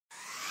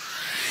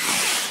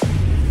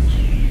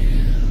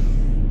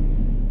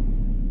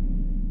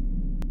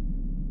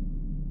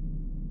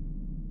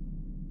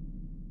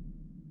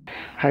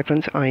Hi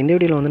friends, இந்த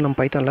வீடியோவில் வந்து நம்ம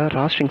பைத்தானில்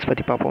ரா ஸ்ட்ரிங்ஸ்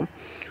பற்றி பார்ப்போம்.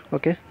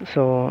 ஓகே,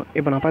 ஸோ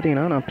இப்போ நான்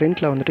பார்த்தீங்கன்னா நான்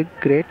பிரிண்ட்டில் வந்துட்டு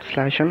கிரேட்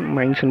ஸ்லாஷ் அண்ட்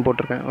மைன்ஸ்னு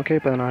போட்டிருக்கேன். ஓகே,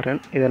 இப்போ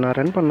இதை நான்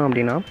ரன் பண்ணோம்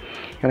அப்படின்னா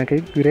எனக்கு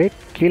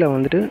கிரேட் கீழே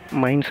வந்துட்டு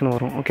மைன்ஸ்னு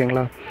வரும்.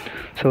 ஓகேங்களா,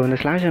 ஸோ இந்த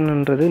ஸ்லாஷ்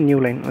என்னன்றது நியூ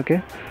லைன். ஓகே,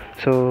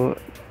 ஸோ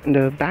இந்த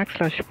பேக்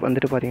ஸ்லாஷ்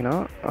வந்துட்டு பார்த்திங்கன்னா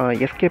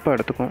எஸ்கேப்பாக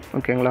எடுத்துக்கும்.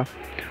 ஓகேங்களா,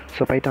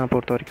 ஸோ பைத்தானை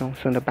பொறுத்த வரைக்கும்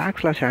ஸோ இந்த பேக்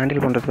ஸ்லாஷ்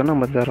ஹேண்டில் பண்ணுறதுக்கு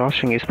நம்ம இந்த ரா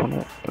ஸ்ட்ரிங் யூஸ்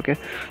பண்ணுவோம். ஓகே,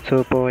 ஸோ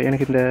இப்போது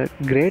எனக்கு இந்த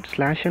கிரேட்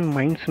ஸ்லாஷ் அண்ட்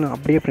மைன்ஸ்னு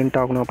அப்படியே பிரிண்ட்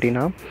ஆகணும்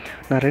அப்படின்னா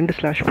நான் 2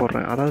 ஸ்லாஷ்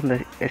போடுறேன். அதாவது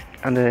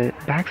அந்த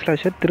பேக்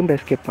ஸ்லாஷை திரும்ப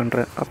எஸ்கேப்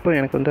பண்ணுறேன். அப்போ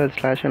எனக்கு வந்து அது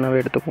ஸ்லாஷ்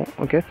என்னவே எடுத்துக்கும்.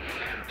 ஓகே,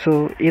 ஸோ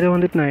இதை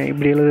வந்துட்டு நான்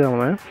இப்படி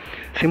எழுதாமல்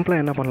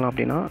சிம்பிளாக என்ன பண்ணலாம்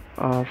அப்படின்னா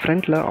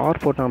ஃப்ரண்ட்டில்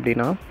ஆர் போட்டோம்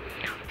அப்படின்னா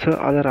ஸோ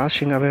அதை ரா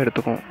ஸ்ட்ரிங்காகவே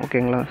எடுத்துக்கும்.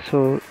 ஓகேங்களா, ஸோ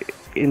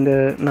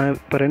நான்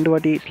இப்போ 2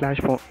 வாட்டி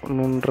ஸ்லாஷ்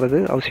போடணுன்றது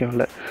அவசியம்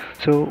இல்லை.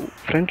 ஸோ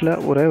ஃப்ரண்ட்டில்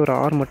ஒரே ஒரு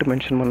ஆர் மட்டும்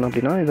மென்ஷன் பண்ணோம்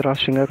அப்படின்னா இது ரா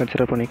ஸ்ட்ரிங்காக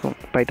கன்சிடர் பண்ணிக்கும்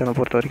பைத்தானை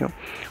பொறுத்த வரைக்கும்.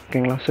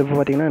 ஓகேங்களா, ஸோ இப்போ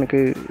பார்த்திங்கன்னா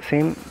எனக்கு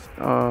சேம்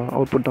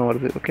அவுட்புட் தான்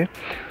வருது. ஓகே,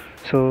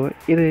 ஸோ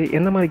இது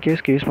எந்த மாதிரி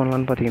கேஸ்க்கு யூஸ்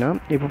பண்ணலான்னு பார்த்தீங்கன்னா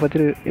இப்போ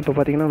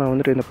பார்த்தீங்கன்னா நான்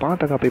வந்துட்டு இந்த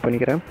பாத்தை காப்பி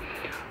பண்ணிக்கிறேன்.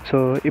 ஸோ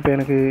இப்போ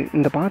எனக்கு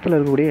இந்த பாத்தில்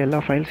இருக்கக்கூடிய எல்லா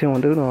ஃபைல்ஸையும்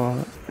வந்து நான்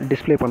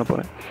டிஸ்பிளே பண்ண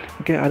போகிறேன்.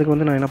 ஓகே, அதுக்கு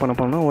வந்து நான் என்ன பண்ண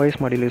போகிறேன்னா OS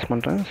மாடியூல் யூஸ்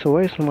பண்ணுறேன். ஸோ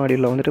OS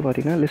மாடியூலில் வந்துட்டு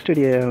பார்த்திங்கன்னா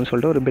லிஸ்டட்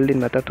சொல்லிட்டு ஒரு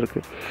பில்டிங் மெத்தட்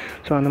இருக்குது.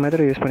 ஸோ அந்த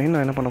மெத்தட் யூஸ் பண்ணி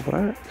நான் என்ன பண்ண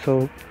போகிறேன், ஸோ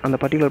அந்த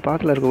பர்டிகுலர்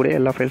பாத்தில் இருக்கக்கூடிய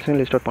எல்லா ஃபைல்ஸையும்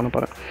லிஸ்ட் அவுட் பண்ண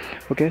போகிறேன்.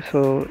 ஓகே, ஸோ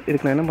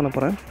இதுக்கு நான் என்ன பண்ண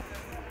போகிறேன்,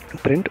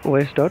 print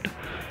os dot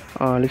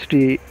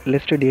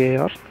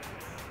listdir.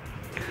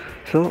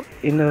 So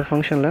இந்த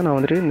ஃபங்க்ஷனில் நான்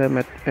வந்துட்டு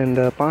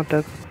இந்த பாத்தை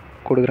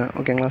கொடுக்குறேன்.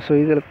 ஓகேங்களா, ஸோ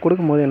இதில்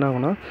கொடுக்கும்போது என்ன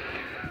ஆகும்னா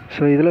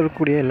ஸோ இதில்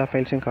இருக்கக்கூடிய எல்லா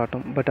ஃபைல்ஸையும்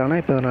காட்டும். பட் ஆனால்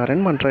இப்போ நான்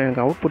ரன் பண்ணுறேன்,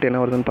 எனக்கு அவுட்புட் என்ன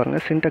வருதுன்னு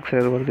பாருங்கள், சின்டாக்ஸ்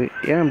எரர் வருது.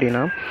 ஏன்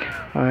அப்படின்னா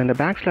இந்த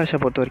பேக் ஸ்லாஷை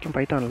பொறுத்த வரைக்கும்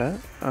பைத்தானில்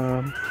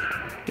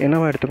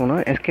என்னவா எடுத்துக்கோன்னா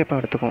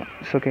எஸ்கேப்பாக எடுத்துக்கும்.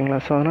 ஸோ ஓகேங்களா,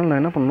 ஸோ அதனால்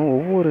நான் என்ன பண்ணணும்,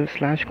 ஒவ்வொரு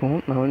ஸ்லாஷ்க்கும்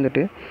நான்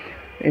வந்துட்டு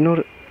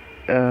இன்னொரு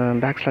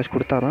பேக் ஸ்லாஷ்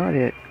கொடுத்தா தான்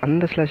அது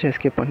அந்த ஸ்லாஷை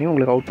எஸ்கேப் பண்ணி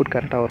உங்களுக்கு அவுட்புட்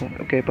கரெக்டாக வரும்.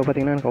 ஓகே, இப்போ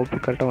பார்த்திங்கன்னா எனக்கு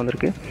அவுட்புட் கரெக்டாக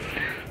வந்திருக்கு.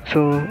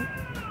 ஸோ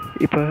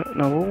இப்போ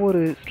நான் ஒவ்வொரு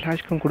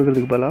ஸ்லாஷ்க்கும்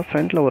கொடுக்குறதுக்கு பதிலாக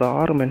ஃப்ரண்ட்டில் ஒரு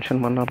ஆர்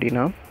மென்ஷன் பண்ணேன்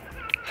அப்படின்னா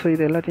ஸோ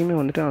இது எல்லாத்தையுமே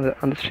வந்துட்டு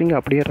அந்த ஸ்ட்ரிங்கை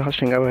அப்படியே ரா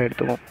ஸ்ட்ரிங்காகவே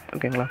எடுத்துக்கும்.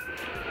 ஓகேங்களா,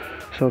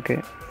 ஸோ ஓகே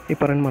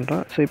இப்போ ரன்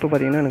பண்ணுறேன். ஸோ இப்போ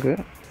பார்த்திங்கன்னா எனக்கு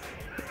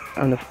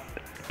அந்த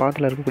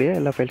பாத்தில் இருக்கக்கூடிய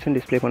எல்லா ஃபைல்ஸும்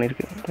டிஸ்பிளே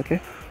பண்ணியிருக்கு.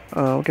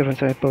 ஓகே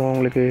ஃப்ரெண்ட்ஸ், இப்போ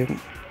உங்களுக்கு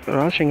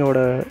ரா ஸ்ட்ரிங்கோட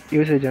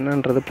யூசேஜ்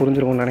என்னன்றது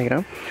புரிஞ்சிருக்கும்னு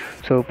நினைக்கிறேன்.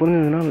 ஸோ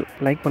புரிஞ்சதுன்னா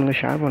லைக் பண்ணுங்கள்,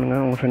 ஷேர்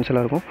பண்ணுங்கள் உங்கள் ஃப்ரெண்ட்ஸ்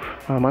எல்லாருக்கும்.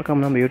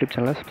 மறக்காமல் நம்ம யூடியூப்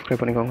சேனலை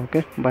சப்ஸ்கிரைப் பண்ணிக்கோங்க.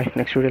 ஓகே, பாய்.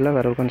 நெக்ஸ்ட் வீடியோவில்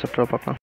வேறு ஒரு கான்செப்டாக பார்க்கலாம்.